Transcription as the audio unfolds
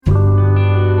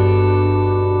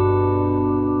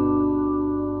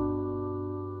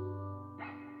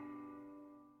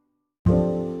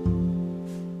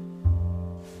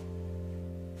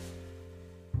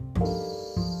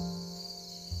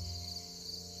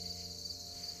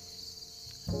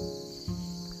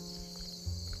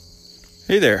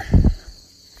Hey there,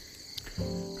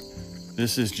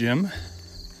 this is Jim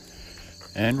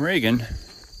and Reagan,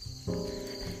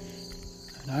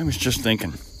 and I was just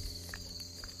thinking,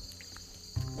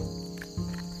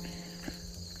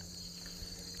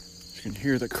 you can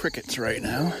hear the crickets right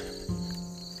now.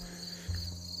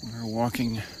 We're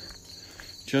walking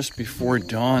just before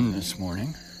dawn this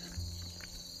morning.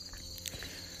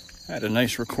 I had a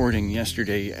nice recording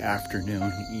yesterday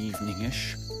afternoon,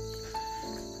 evening-ish,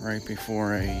 right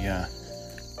before a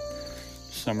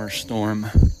summer storm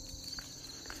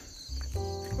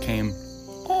came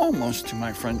almost to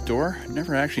my front door.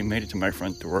 Never actually made it to my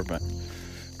front door, but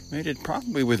made it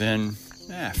probably within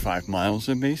 5 miles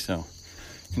of me, so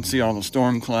you can see all the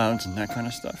storm clouds and that kind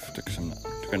of stuff. Took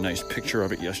a nice picture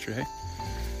of it yesterday.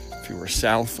 If you were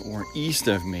south or east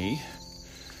of me,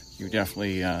 you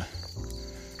definitely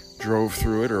drove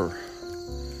through it or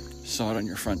saw it on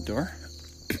your front door.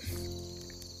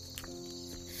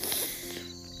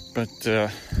 But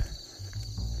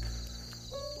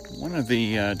one of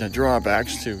the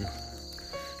drawbacks to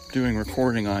doing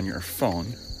recording on your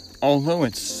phone, although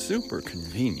it's super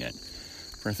convenient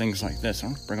for things like this, I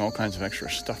don't bring all kinds of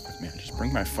extra stuff with me. I just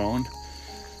bring my phone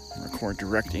and record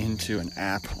direct into an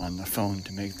app on the phone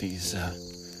to make these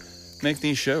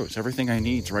shows. Everything I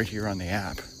need is right here on the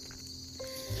app.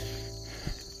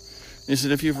 Is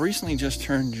that if you've recently just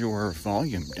turned your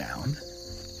volume down,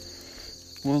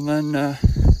 well then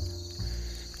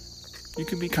you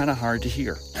can be kind of hard to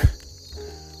hear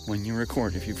when you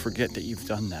record if you forget that you've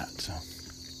done that. So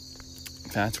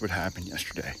that's what happened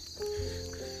yesterday.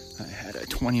 I had a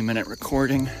 20-minute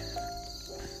recording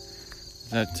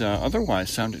that otherwise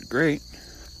sounded great.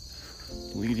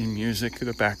 Leading music,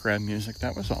 the background music,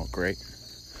 that was all great.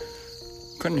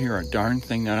 Couldn't hear a darn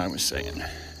thing that I was saying.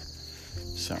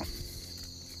 So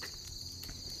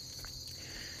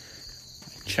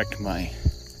I checked my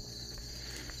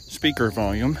speaker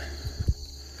volume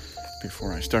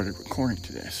before I started recording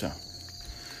today, so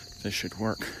this should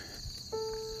work.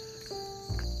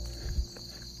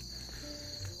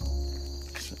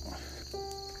 So,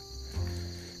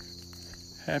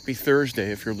 happy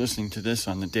Thursday if you're listening to this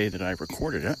on the day that I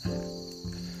recorded it.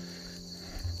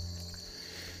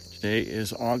 Today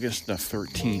is August the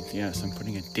 13th. Yes, I'm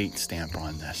putting a date stamp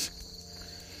on this.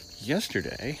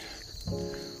 Yesterday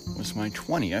was my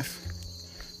 20th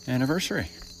anniversary.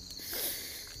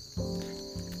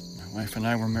 My wife and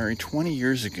I were married 20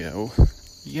 years ago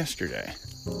yesterday.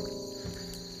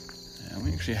 And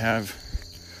we actually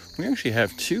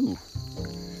have two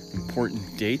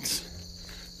important dates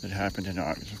that happened in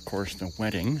August. Of course, the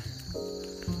wedding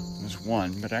was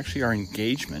one, but actually our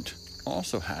engagement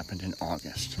also happened in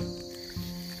August.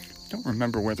 Don't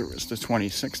remember whether it was the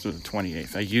 26th or the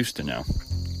 28th. I used to know.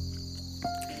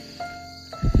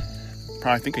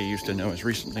 I think I used to know as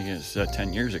recently as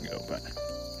 10 years ago, but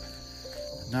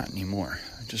not anymore.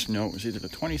 I just know it was either the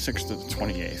 26th or the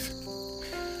 28th.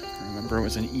 I remember it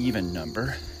was an even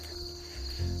number.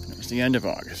 And it was the end of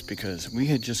August because we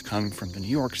had just come from the New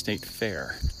York State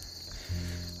Fair.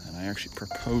 And I actually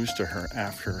proposed to her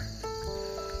after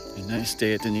a nice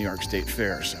day at the New York State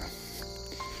Fair. So,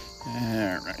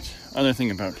 alright. Other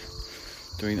thing about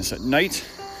doing this at night,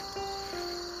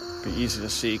 be easy to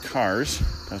see cars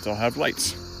because they'll have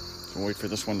lights. So we'll wait for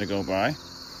this one to go by.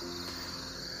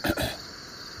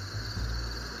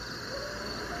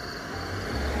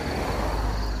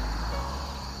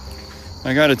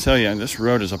 I gotta tell you, this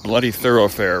road is a bloody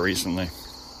thoroughfare recently.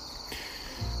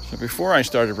 So before I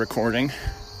started recording,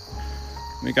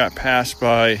 we got passed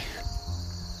by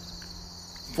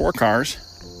 4 cars.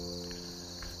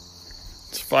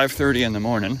 It's 5:30 in the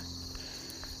morning,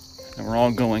 and we're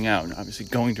all going out, obviously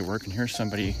going to work, and here's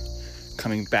somebody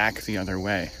coming back the other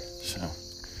way. So,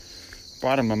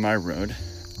 bottom of my road,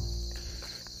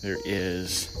 there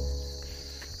is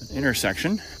an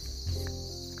intersection.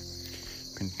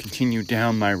 Can continue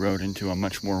down my road into a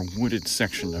much more wooded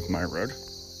section of my road.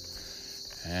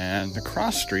 And the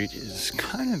cross street is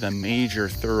kind of the major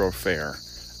thoroughfare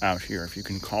out here, if you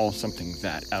can call something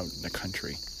that out in the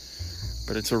country.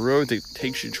 But it's a road that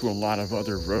takes you to a lot of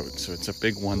other roads, so it's a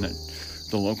big one that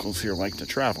the locals here like to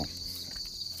travel.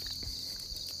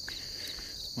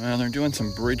 Well, they're doing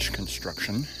some bridge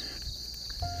construction,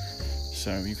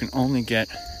 so you can only get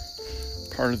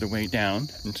part of the way down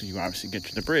until you obviously get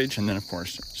to the bridge, and then of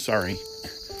course, sorry,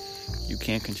 you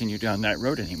can't continue down that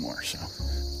road anymore. So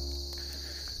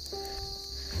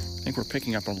I think we're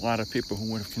picking up a lot of people who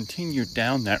would have continued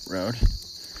down that road,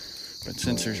 but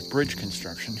since there's bridge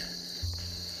construction,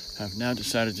 have now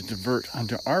decided to divert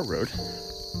onto our road.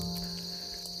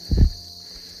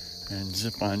 and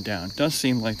zip on down. It does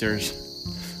seem like there's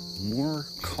more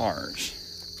cars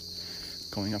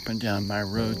going up and down my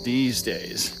road these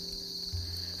days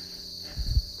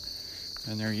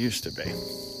than there used to be.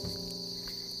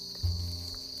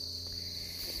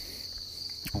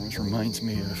 Always reminds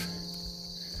me of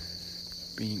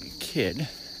being a kid.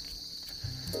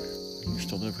 I used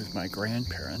to live with my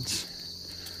grandparents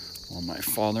while my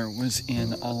father was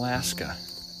in Alaska.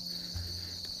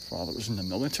 Father was in the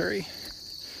military.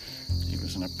 He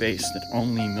was in a base that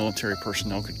only military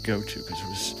personnel could go to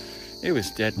because it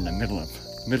was dead in the middle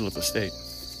of the state.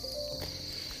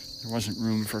 There wasn't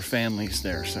room for families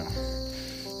there, so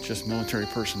just military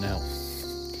personnel.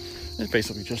 It's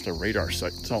basically just a radar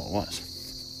site. That's all it was.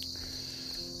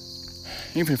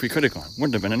 Even if we could have gone,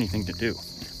 wouldn't have been anything to do.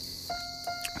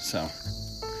 So,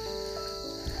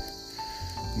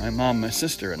 my mom, my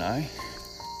sister, and I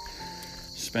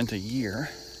spent a year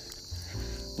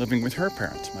living with her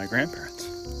parents, my grandparents,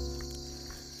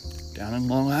 down in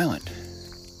Long Island.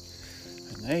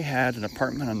 And they had an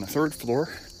apartment on the 3rd floor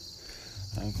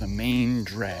of the main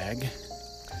drag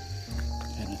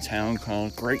in a town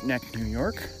called Great Neck, New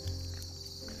York.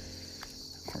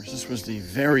 Of course, this was the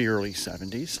very early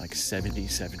 70s, like 70,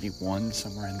 71,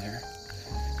 somewhere in there.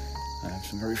 I have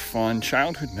some very fond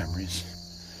childhood memories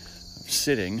of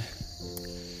sitting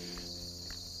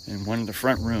in one of the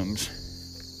front rooms,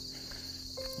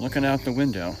 looking out the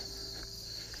window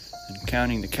and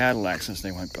counting the Cadillacs as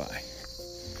they went by.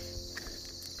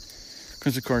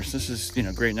 Because, of course, this is,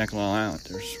 Great Neck, Long Island.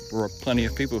 There were plenty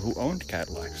of people who owned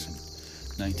Cadillacs in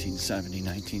 1970,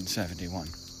 1971.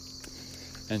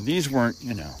 And these weren't,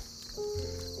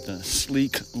 the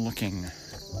sleek-looking,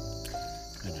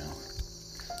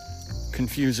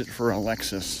 confuse it for a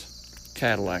Lexus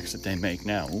Cadillacs that they make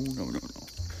now. Oh, no.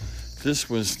 This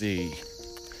was the,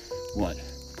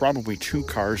 probably 2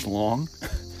 cars long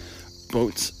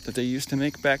boats that they used to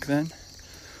make back then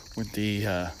with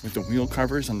the wheel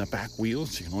covers on the back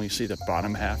wheels. You can only see the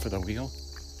bottom half of the wheel.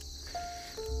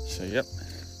 So, yep.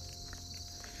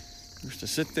 Used to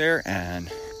sit there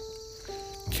and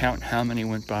count how many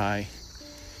went by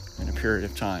in a period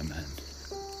of time. And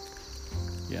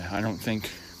yeah, I don't think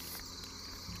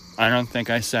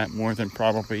I sat more than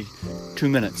probably 2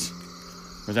 minutes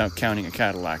without counting a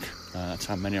Cadillac. That's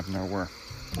how many of them there were.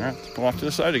 All right, let's pull off to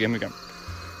the side again.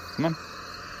 Come on.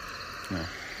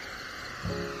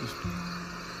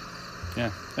 Yeah,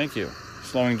 thank you.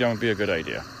 Slowing down would be a good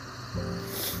idea.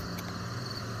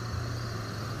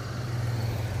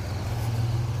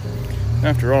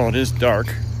 After all, it is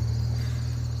dark.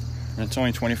 And it's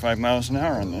only 25 miles an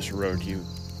hour on this road, you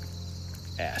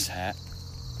asshat.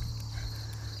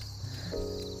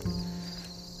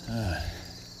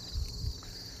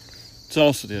 It's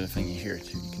also the other thing you hear,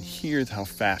 too. You can hear how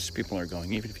fast people are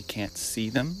going, even if you can't see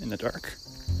them in the dark.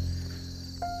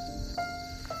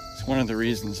 It's one of the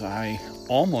reasons I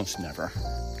almost never,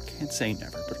 can't say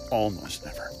never, but almost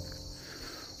never,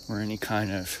 wear any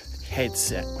kind of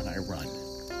headset when I run.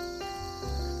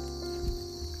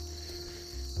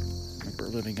 I remember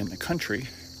living in the country,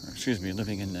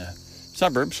 living in the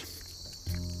suburbs.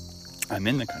 I'm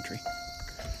in the country.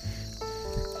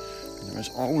 And there was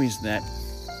always that,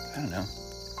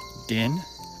 din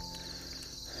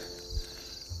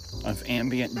of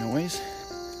ambient noise.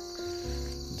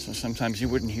 And so sometimes you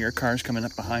wouldn't hear cars coming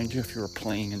up behind you if you were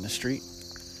playing in the street.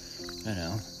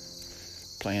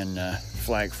 Playing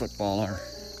flag football or,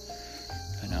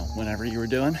 whatever you were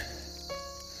doing.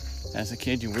 As a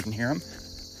kid, you wouldn't hear them.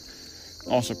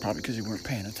 Also probably because you weren't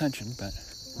paying attention, but,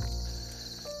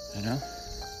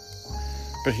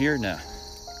 But here, no.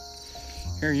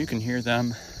 Here you can hear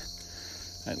them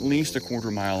at least a quarter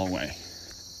mile away.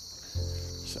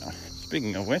 So,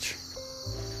 speaking of which,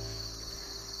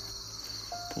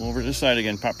 pull over to the side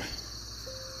again, pup.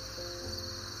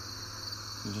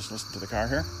 You just listen to the car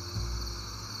here.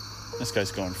 This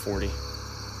guy's going 40.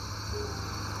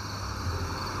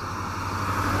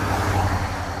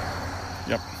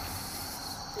 Yep.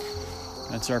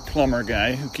 That's our plumber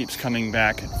guy who keeps coming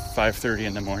back at 5:30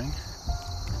 in the morning.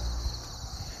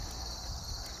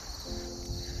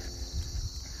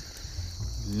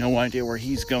 No idea where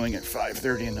he's going at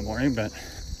 5:30 in the morning, but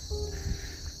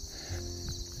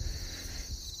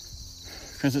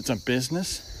because it's a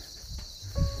business,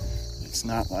 it's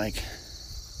not like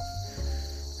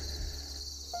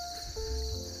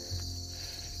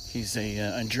he's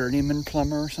a journeyman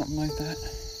plumber or something like that.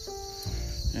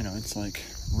 It's like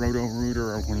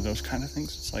Roto-Rooter or one of those kind of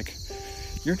things. It's like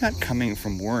you're not coming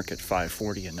from work at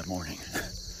 5:40 in the morning.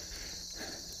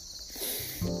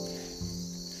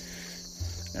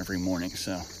 Every morning,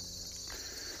 so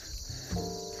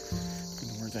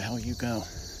the hell you go.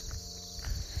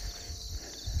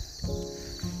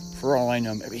 For all I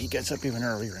know, maybe he gets up even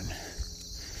earlier and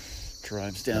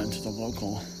drives down to the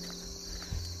local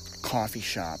coffee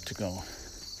shop to go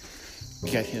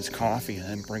get his coffee and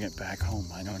then bring it back home.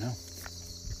 I don't know.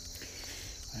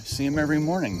 I see him every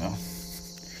morning, though.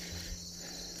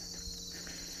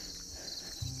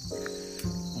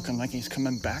 Looking like he's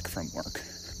coming back from work.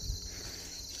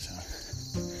 So,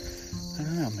 I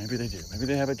don't know. Maybe they do. Maybe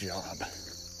they have a job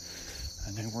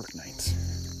and they work nights.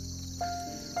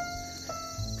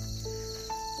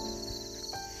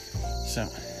 So,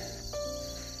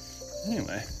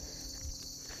 anyway.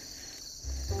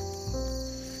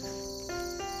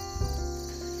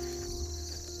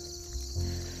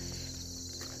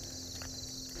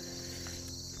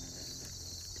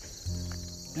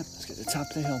 Yep, let's get to the top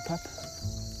of the hill, pup.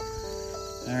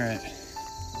 All right.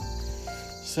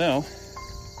 So,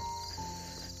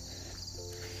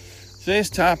 today's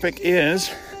topic is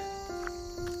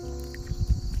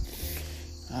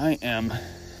I am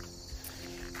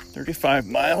 35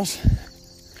 miles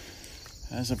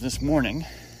as of this morning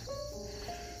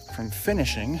from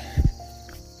finishing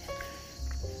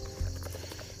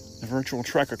the virtual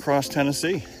trek across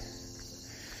Tennessee.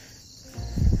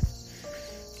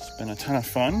 It's been a ton of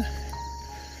fun.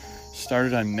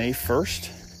 Started on May 1st.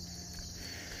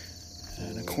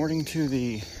 And according to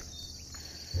the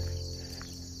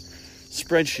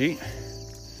spreadsheet,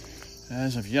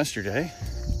 as of yesterday,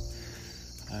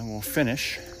 I will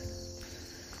finish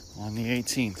on the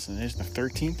 18th. So today's the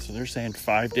 13th, so they're saying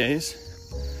 5 days.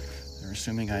 They're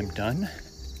assuming I'm done.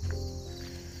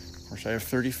 Of course, I have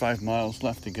 35 miles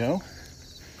left to go.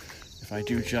 If I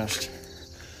do just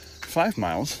 5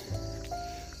 miles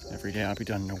every day, I'll be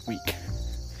done in a week.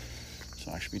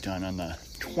 So I should be done on the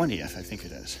 20th, I think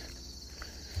it is.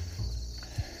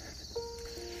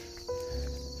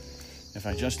 If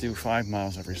I just do 5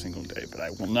 miles every single day, but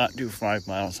I will not do 5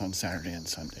 miles on Saturday and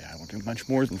Sunday. I will do much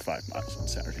more than 5 miles on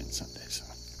Saturday and Sunday, so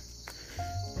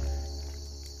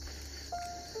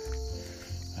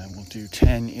I will do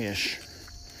 10-ish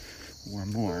or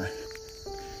more,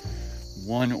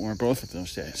 one or both of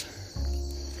those days.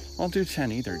 I'll do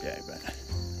 10 either day, but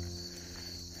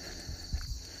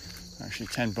actually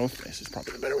 10 both days is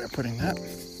probably a better way of putting that.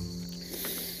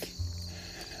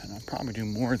 And I'll probably do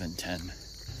more than 10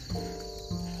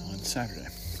 on Saturday.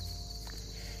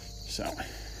 So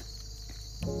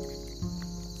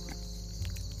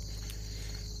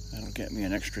that'll get me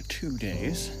an extra 2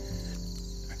 days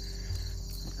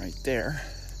right there.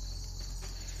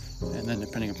 And then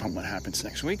depending upon what happens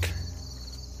next week.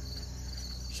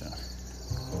 So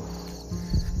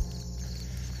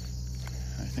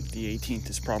I think the 18th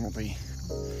is probably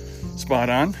spot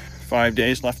on. 5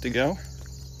 days left to go.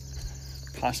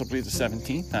 Possibly the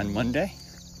 17th on Monday.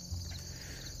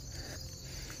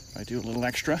 If I do a little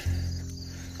extra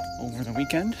over the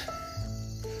weekend,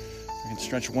 I can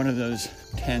stretch one of those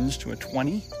 10s to a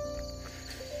 20.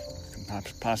 I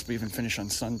can possibly even finish on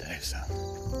Sunday. So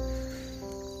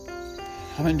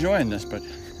I'm enjoying this, but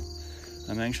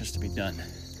I'm anxious to be done.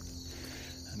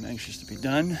 I'm anxious to be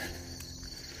done,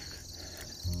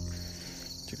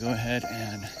 to go ahead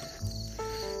and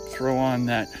throw on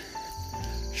that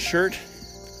shirt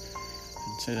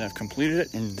and say that I've completed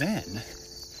it, and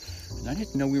I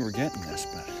didn't know we were getting this,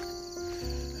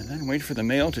 and then wait for the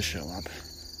mail to show up,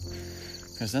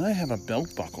 because then I have a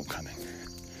belt buckle coming.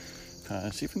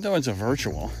 Because even though it's a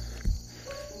virtual,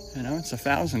 it's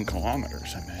 1,000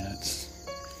 kilometers. I mean, it's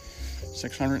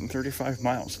 635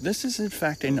 miles. This is in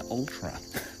fact an ultra.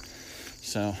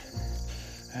 So,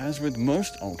 as with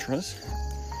most ultras,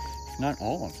 if not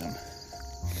all of them,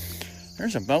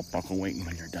 there's a belt buckle waiting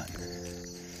when you're done.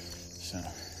 So,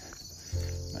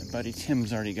 my buddy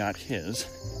Tim's already got his.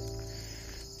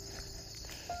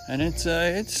 And it's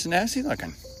snazzy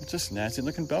looking. It's a snazzy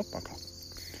looking belt buckle.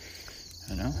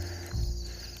 I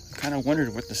kind of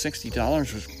wondered what the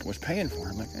 $60 was paying for.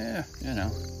 I'm like,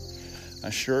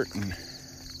 a shirt and,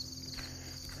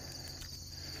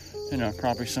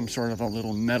 probably some sort of a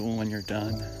little medal when you're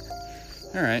done.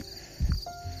 All right.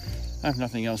 I have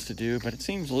nothing else to do, but it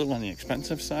seems a little on the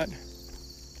expensive side.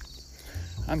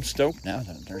 I'm stoked now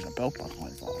that there's a belt buckle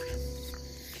involved.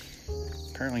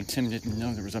 Apparently Tim didn't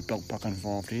know there was a belt buckle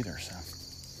involved either, so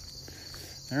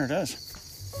there it is.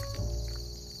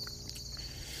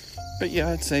 But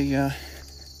yeah, it's a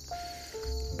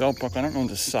belt buckle. I don't know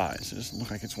the size. It doesn't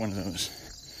look like it's one of those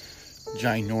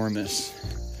ginormous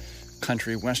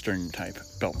country western type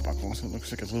belt buckles. It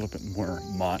looks like it's a little bit more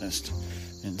modest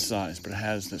in size, but it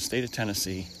has the state of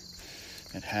Tennessee.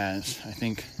 It has,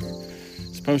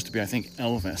 it's supposed to be,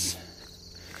 Elvis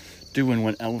doing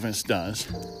what Elvis does,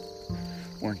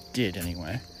 or did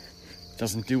anyway.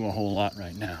 Doesn't do a whole lot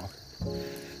right now.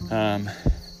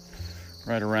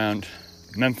 Right around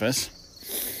Memphis,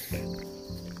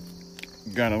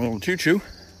 got a little choo-choo.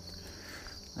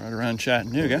 Right around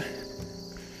Chattanooga,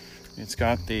 it's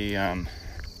got the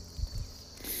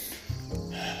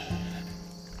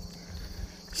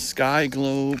Sky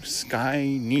Globe,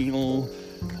 Sky Needle.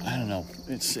 I don't know.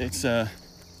 It's a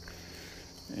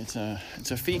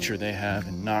feature they have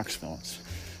in Knoxville. It's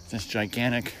this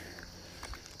gigantic,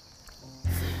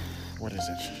 what is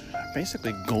it?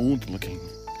 Basically gold-looking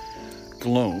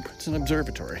globe. It's an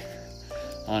observatory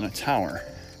on a tower.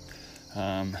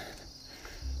 I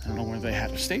don't know whether they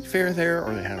had a state fair there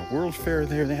or they had a world fair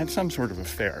there. They had some sort of a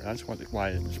fair. That's why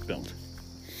it was built.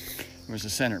 It was a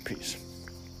centerpiece.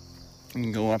 You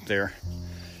can go up there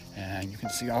and you can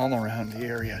see all around the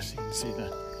area. So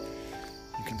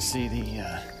you can see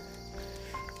the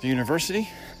university.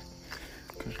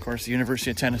 Of course, the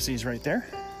University of Tennessee is right there.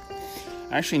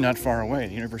 Actually, not far away.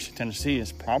 The University of Tennessee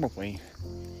is probably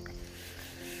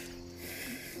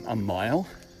a mile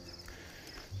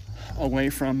away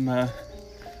from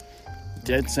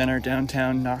dead center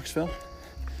downtown Knoxville.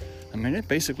 I mean, it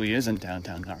basically is in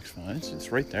downtown Knoxville.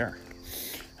 It's right there.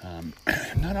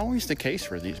 Not always the case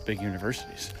for these big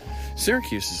universities.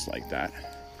 Syracuse is like that.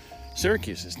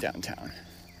 Syracuse is downtown.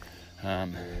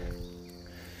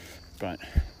 But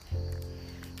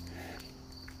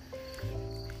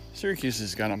Syracuse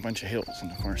has got a bunch of hills,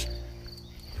 and of course,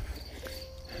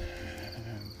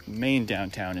 main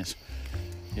downtown is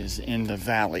in the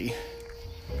valley,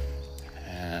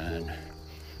 and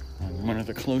on one of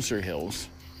the closer hills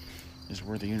is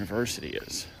where the university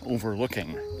is,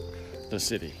 overlooking the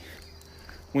city,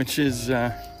 which is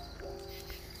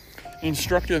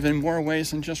instructive in more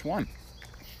ways than just one.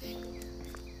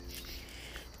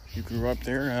 You grew up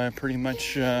there, pretty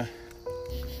much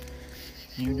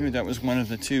you knew that was one of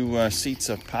the two seats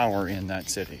of power in that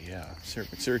city. Yeah,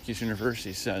 what Syracuse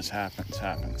University says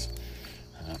happens.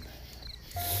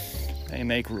 They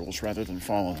make rules rather than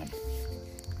follow them.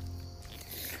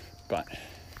 But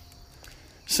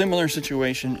similar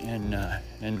situation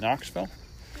in Knoxville.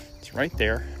 It's right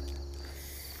there.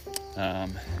 I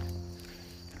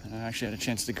actually had a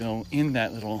chance to go in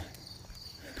that little,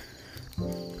 I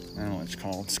don't know what it's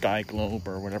called, Sky Globe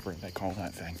or whatever they call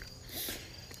that thing.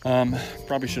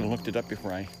 Probably should have looked it up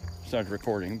before I started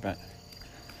recording, but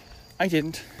I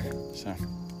didn't. So,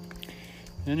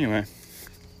 anyway.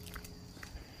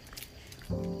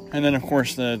 And then, of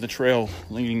course, the trail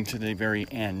leading to the very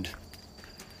end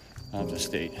of the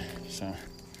state. So,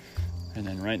 and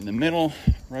then right in the middle,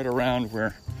 right around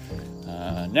where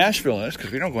Nashville is,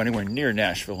 because we don't go anywhere near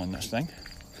Nashville in this thing.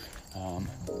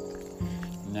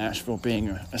 Nashville being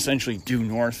essentially due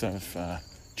north of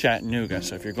Chattanooga,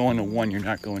 so if you're going to one, you're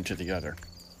not going to the other.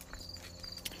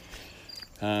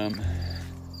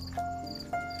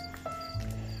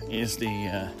 Is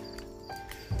the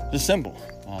symbol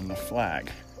on the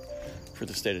flag for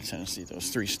the state of Tennessee, those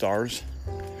 3 stars.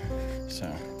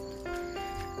 So,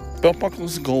 belt buckle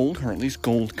is gold, or at least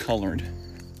gold colored,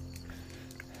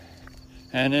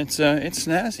 and it's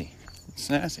snazzy. It's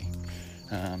snazzy.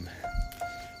 I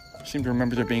seem to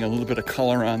remember there being a little bit of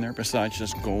color on there besides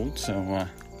just gold, so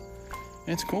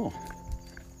it's cool.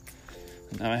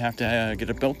 And now I have to get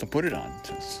a belt to put it on,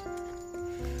 because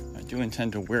I do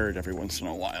intend to wear it every once in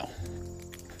a while.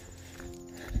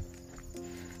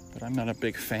 But I'm not a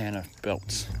big fan of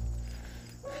belts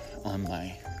on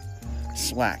my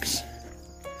slacks,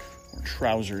 or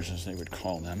trousers as they would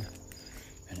call them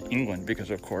in England, because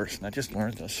of course, and I just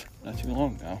learned this not too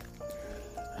long ago,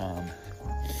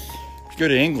 if you go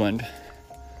to England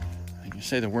and you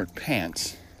say the word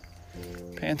pants,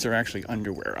 pants are actually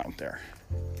underwear out there.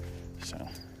 So,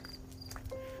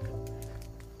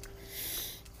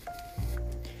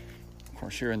 of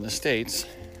course, here in the States,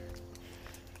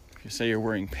 if you say you're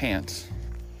wearing pants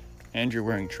and you're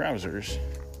wearing trousers,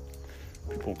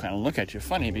 people kind of look at you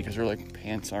funny, because they're like,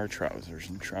 pants are trousers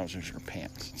and trousers are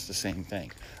pants. It's the same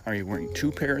thing. Are you wearing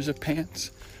 2 pairs of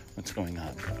pants? What's going on,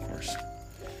 of course?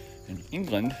 In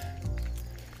England,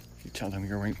 if you tell them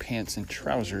you're wearing pants and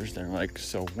trousers, they're like,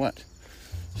 so what?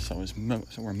 So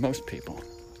are most people,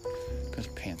 because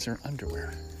pants are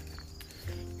underwear.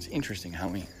 It's interesting how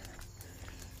we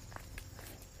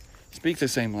speak the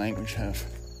same language, have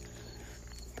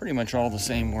pretty much all the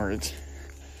same words,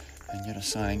 and yet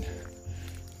assign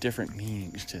different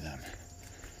meanings to them.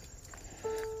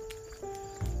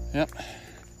 Yep.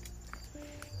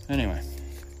 Anyway,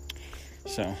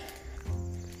 so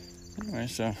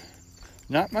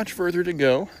not much further to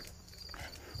go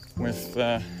with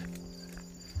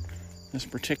this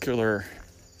particular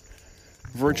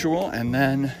virtual, and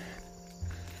then the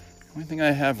only thing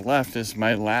I have left is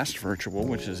my last virtual,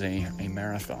 which is a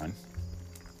marathon.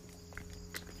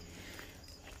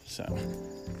 So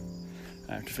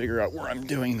I have to figure out where I'm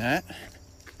doing that.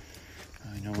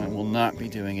 I know I will not be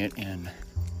doing it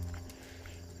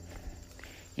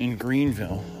in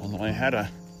Greenville, although I had a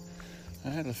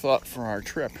thought for our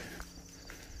trip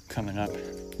coming up.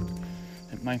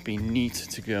 It might be neat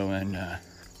to go and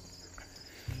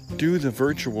do the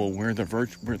virtual where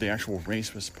the actual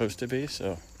race was supposed to be.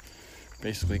 So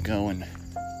basically go and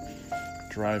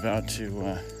drive out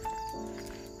to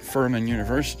Furman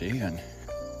University and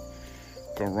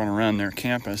go run around their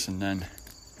campus, and then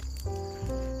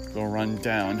go run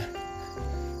down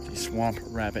the Swamp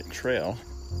Rabbit Trail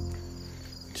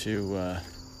to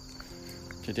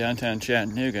downtown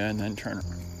Chattanooga, and then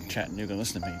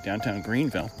downtown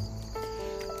Greenville.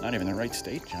 Not even the right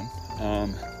state, Jim.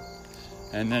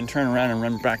 And then turn around and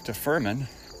run back to Furman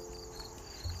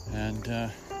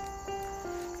and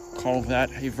call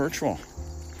that a virtual.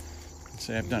 And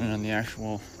say I've done it on the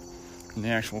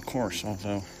actual course,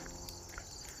 although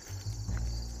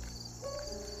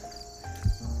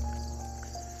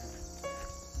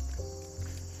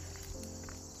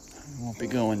I won't be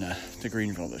going to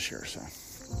Greenville this year, so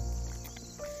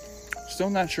still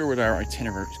not sure what our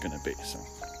itinerary is going to be. So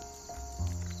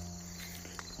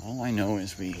all I know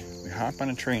is we hop on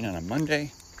a train on a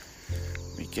Monday.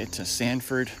 We get to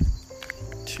Sanford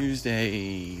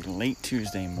late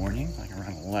Tuesday morning, like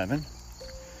around 11.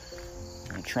 I'm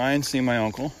going to try and see my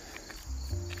uncle.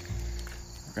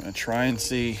 We're going to try and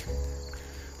see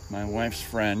my wife's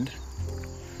friend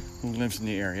who lives in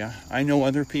the area. I know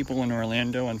other people in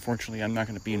Orlando. Unfortunately, I'm not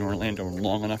going to be in Orlando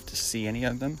long enough to see any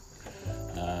of them,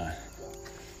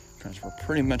 because we're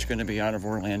pretty much going to be out of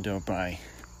Orlando by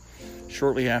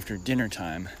shortly after dinner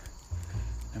time,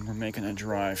 and we're making a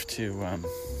drive to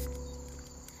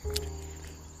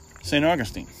St.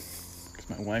 Augustine, because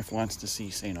my wife wants to see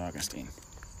St. Augustine,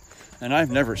 and I've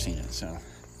never seen it, so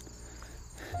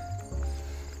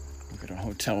we'll get a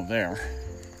hotel there,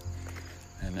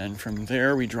 and then from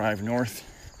there we drive north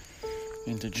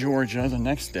into Georgia the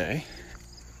next day,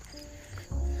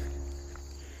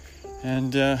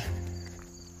 and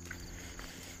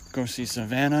go see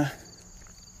Savannah.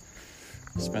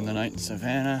 Spend the night in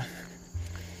Savannah,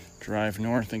 drive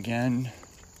north again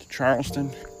to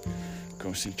Charleston,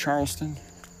 go see Charleston,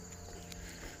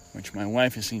 which my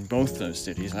wife has seen both those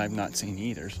cities. I've not seen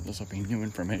either, so this will be new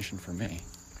information for me.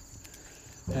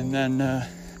 And then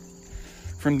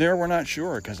from there, we're not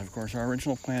sure, because of course our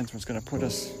original plans was going to put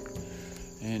us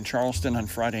in Charleston on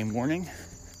Friday morning,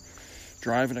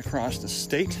 drive it across the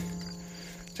state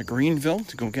to Greenville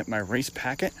to go get my race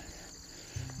packet,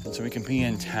 and so we can be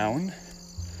in town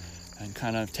and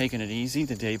kind of taking it easy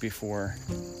the day before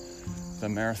the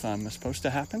marathon was supposed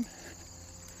to happen,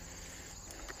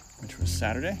 which was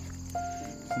Saturday,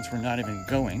 since we're not even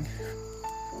going.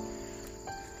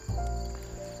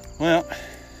 Well,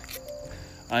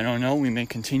 I don't know, we may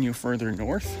continue further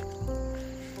north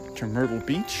to Myrtle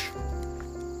Beach.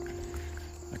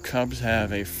 The Cubs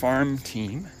have a farm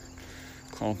team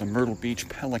called the Myrtle Beach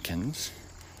Pelicans.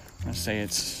 I'm going to say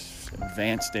it's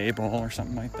Advanced A Ball or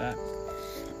something like that.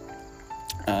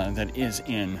 That is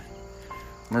in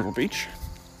Myrtle Beach.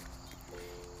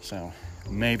 So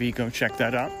maybe go check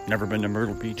that out. Never been to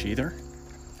Myrtle Beach either.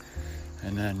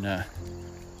 And then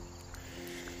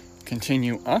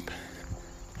continue up.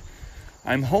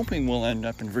 I'm hoping we'll end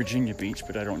up in Virginia Beach,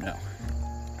 but I don't know.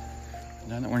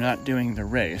 Now that we're not doing the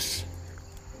race.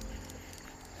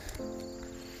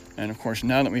 And of course,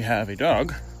 now that we have a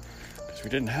dog, because we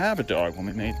didn't have a dog when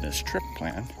we made this trip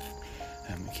plan,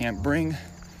 and we can't bring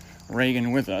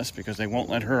Reagan with us because they won't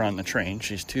let her on the train.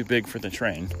 She's too big for the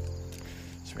train.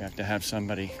 So we have to have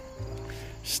somebody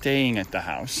staying at the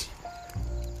house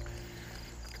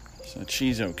so that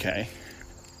she's okay.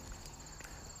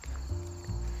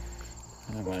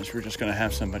 Otherwise, we're just going to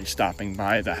have somebody stopping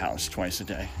by the house twice a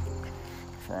day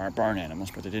for our barn animals,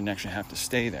 but they didn't actually have to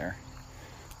stay there.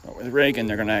 But with Reagan,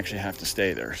 they're going to actually have to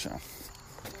stay there, so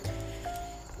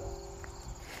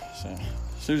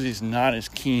Susie's not as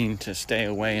keen to stay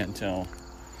away until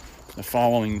the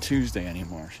following Tuesday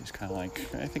anymore. She's kind of like,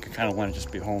 I think I kind of want to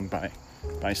just be home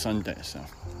by Sunday, so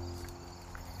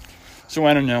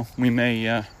I don't know. We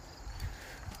may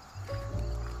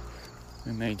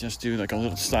just do like a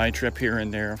little side trip here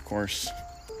and there, of course.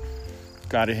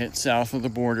 Got to hit south of the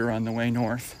border on the way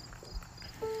north.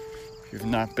 If you've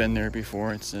not been there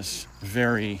before, it's this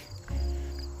very,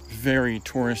 very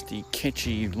touristy,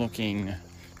 kitschy looking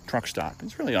truck stop.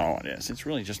 It's really all it is. It's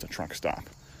really just a truck stop.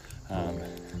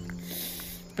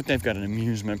 But they've got an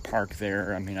amusement park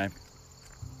there. I mean,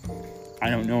 I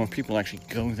don't know if people actually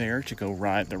go there to go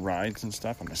ride the rides and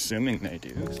stuff. I'm assuming they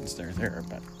do since they're there,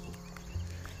 but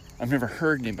I've never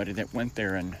heard anybody that went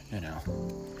there and,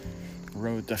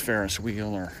 rode the Ferris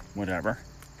wheel or whatever.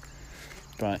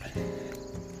 But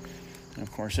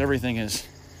of course, everything is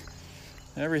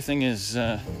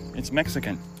it's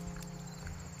Mexican.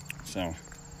 So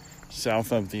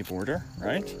south of the border,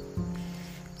 right?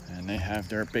 And they have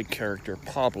their big character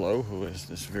Pablo, who is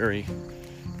this very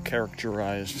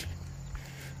characterized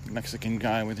Mexican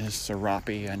guy with his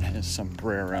serape and his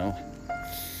sombrero.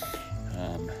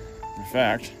 In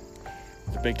fact,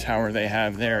 the big tower they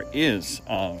have there is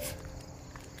of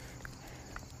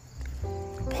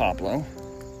Pablo,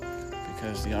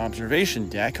 because the observation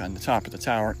deck on the top of the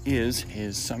tower is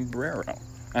his sombrero.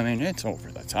 I mean, it's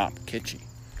over the top kitschy.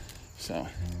 So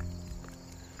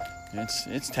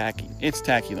it's tacky. It's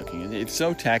tacky looking. It's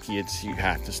so tacky you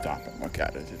have to stop and look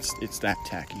at it. It's that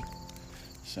tacky.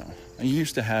 So I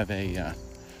used to have a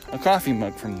coffee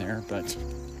mug from there, but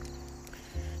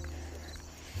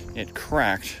it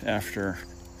cracked after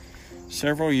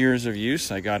several years of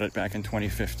use. I got it back in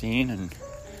 2015, and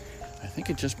I think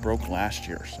it just broke last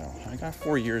year, so I got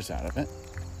 4 years out of it.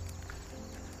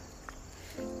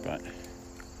 But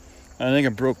I think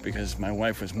it broke because my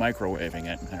wife was microwaving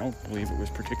it, and I don't believe it was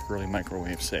particularly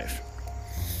microwave safe.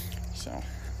 So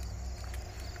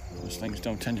those things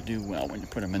don't tend to do well when you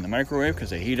put them in the microwave, because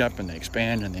they heat up and they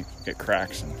expand and they get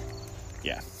cracks, and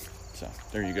yeah. So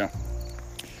there you go.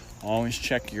 Always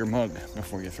check your mug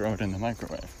before you throw it in the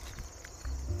microwave.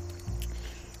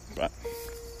 But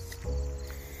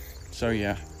so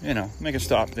yeah, make a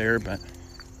stop there, but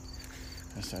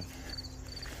as I said,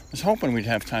 I was hoping we'd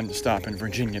have time to stop in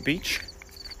Virginia Beach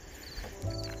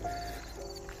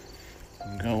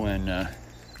and go and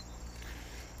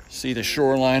see the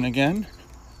shoreline again.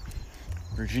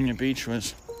 Virginia Beach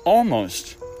was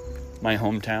almost my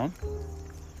hometown.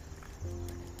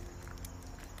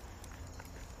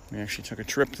 We actually took a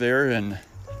trip there in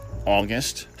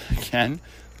August. Again,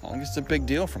 August is a big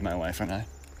deal for my wife and I.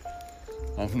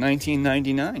 Of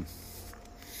 1999.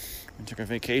 We took a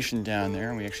vacation down there,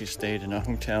 and we actually stayed in a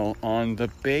hotel on the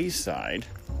bay side.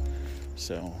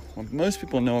 So what most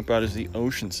people know about is the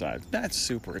ocean side. That's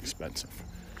super expensive.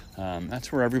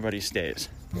 That's where everybody stays.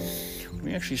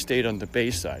 We actually stayed on the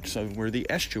bay side, so where the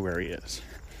estuary is.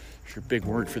 It's your big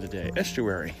word for the day,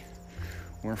 estuary,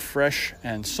 where fresh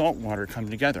and salt water come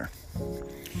together.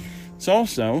 It's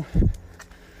also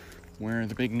where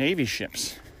the big Navy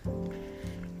ships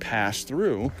pass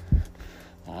through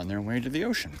on their way to the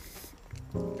ocean.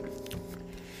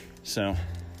 So,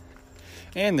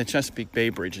 and the Chesapeake Bay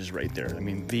Bridge is right there. I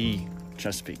mean, the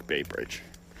Chesapeake Bay Bridge.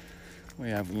 We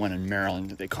have one in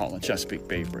Maryland that they call the Chesapeake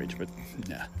Bay Bridge, but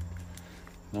nah.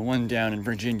 The one down in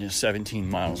Virginia is 17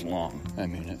 miles long. I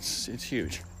mean, it's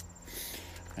huge.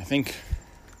 I think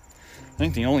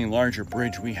the only larger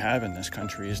bridge we have in this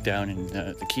country is down in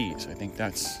the Keys. I think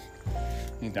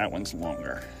that one's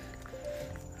longer.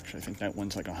 Actually, I think that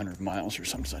one's like 100 miles or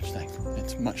some such thing.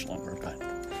 It's much longer, but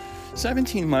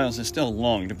 17 miles is still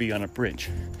long to be on a bridge.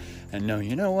 And no,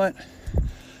 you know what?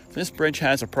 If this bridge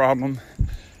has a problem,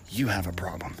 you have a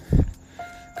problem.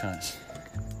 Because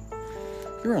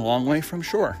you're a long way from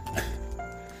shore.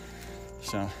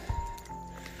 So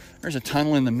there's a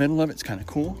tunnel in the middle of it. It's kind of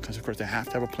cool because, of course, they have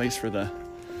to have a place for the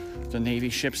Navy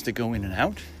ships to go in and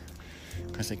out,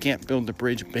 because they can't build the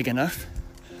bridge big enough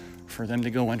for them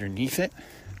to go underneath it.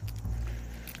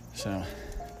 So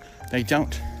they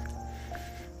don't.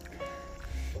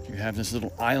 You have this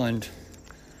little island,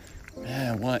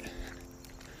 5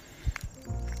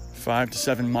 to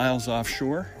 7 miles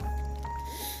offshore.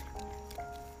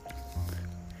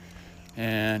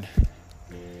 And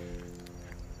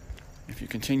if you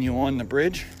continue on the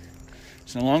bridge,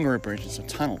 it's no longer a bridge, it's a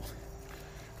tunnel.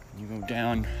 You go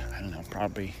down, I don't know,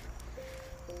 probably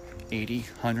 80,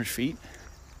 100 feet.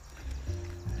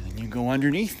 And then you go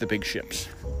underneath the big ships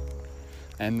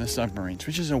and the submarines,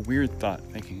 which is a weird thought,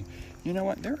 thinking, you know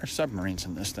what, there are submarines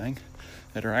in this thing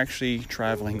that are actually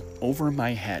traveling over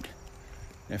my head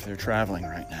if they're traveling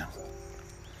right now.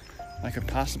 I could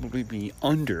possibly be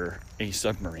under a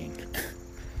submarine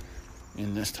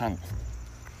in this tunnel.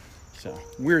 So,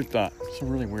 weird thought. It's a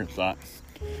really weird thought.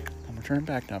 I'm gonna turn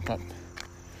back up.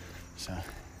 So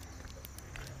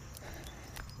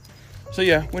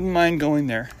yeah, wouldn't mind going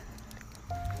there.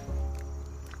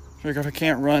 Like, if I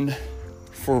can't run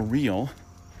for real,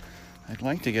 I'd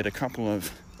like to get a couple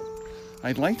of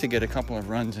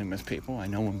runs in with people. I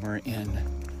know when we're in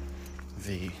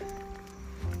the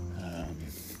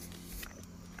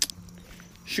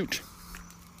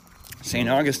St.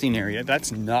 Augustine area.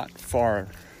 That's not far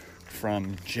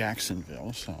from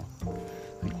Jacksonville, so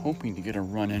I'm hoping to get a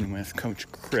run-in with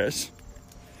Coach Chris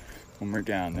when we're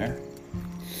down there.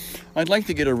 I'd like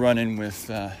to get a run-in with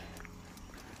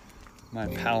my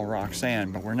pal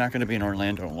Roxanne, but we're not going to be in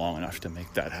Orlando long enough to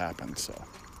make that happen, so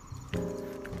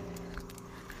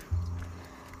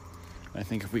I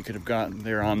think if we could have gotten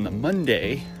there on the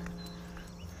Monday,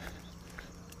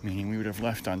 meaning we would have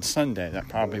left on Sunday, that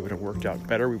probably would have worked out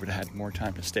better. We would have had more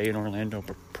time to stay in Orlando,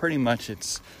 but pretty much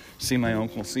it's see my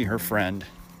uncle, see her friend,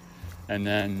 and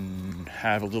then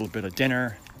have a little bit of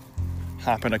dinner,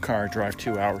 hop in a car, drive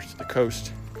 2 hours to the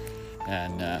coast,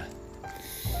 and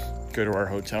go to our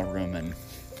hotel room in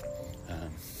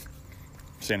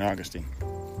St. Augustine.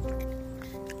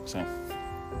 So,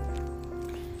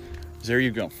 there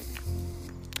you go.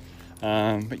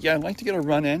 But yeah, I'd like to get a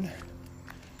run in.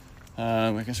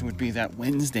 I guess it would be that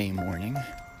Wednesday morning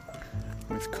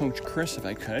with Coach Chris if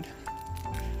I could.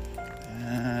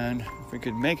 And if we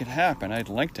could make it happen, I'd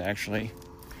like to actually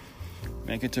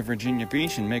make it to Virginia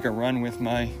Beach and make a run with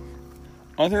my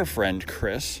other friend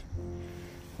Chris,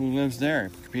 who lives there.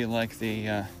 It could be like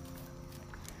the,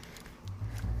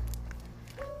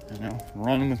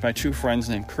 run with my two friends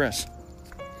named Chris.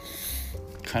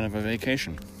 Kind of a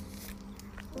vacation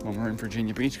when we're in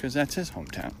Virginia Beach, because that's his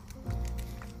hometown.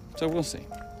 So we'll see.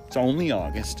 It's only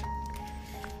August.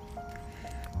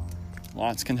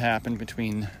 Lots can happen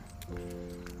between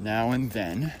now and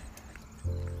then.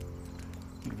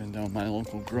 Even though my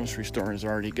local grocery store has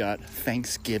already got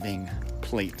Thanksgiving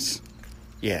plates.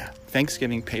 Yeah,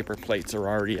 Thanksgiving paper plates are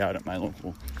already out at my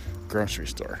local grocery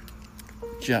store.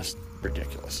 Just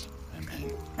ridiculous. I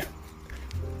mean,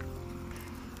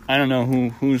 I don't know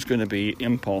who's going to be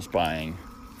impulse buying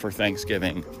for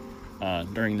Thanksgiving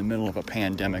during the middle of a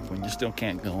pandemic when you still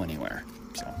can't go anywhere.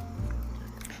 So,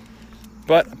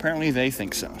 but apparently they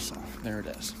think so. So there it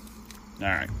is. All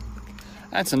right,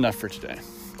 that's enough for today.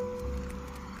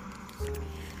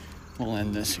 We'll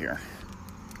end this here.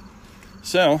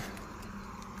 So,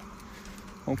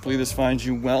 hopefully this finds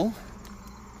you well.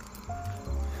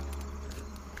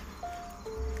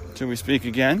 Till we speak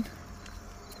again,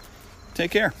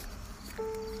 take care.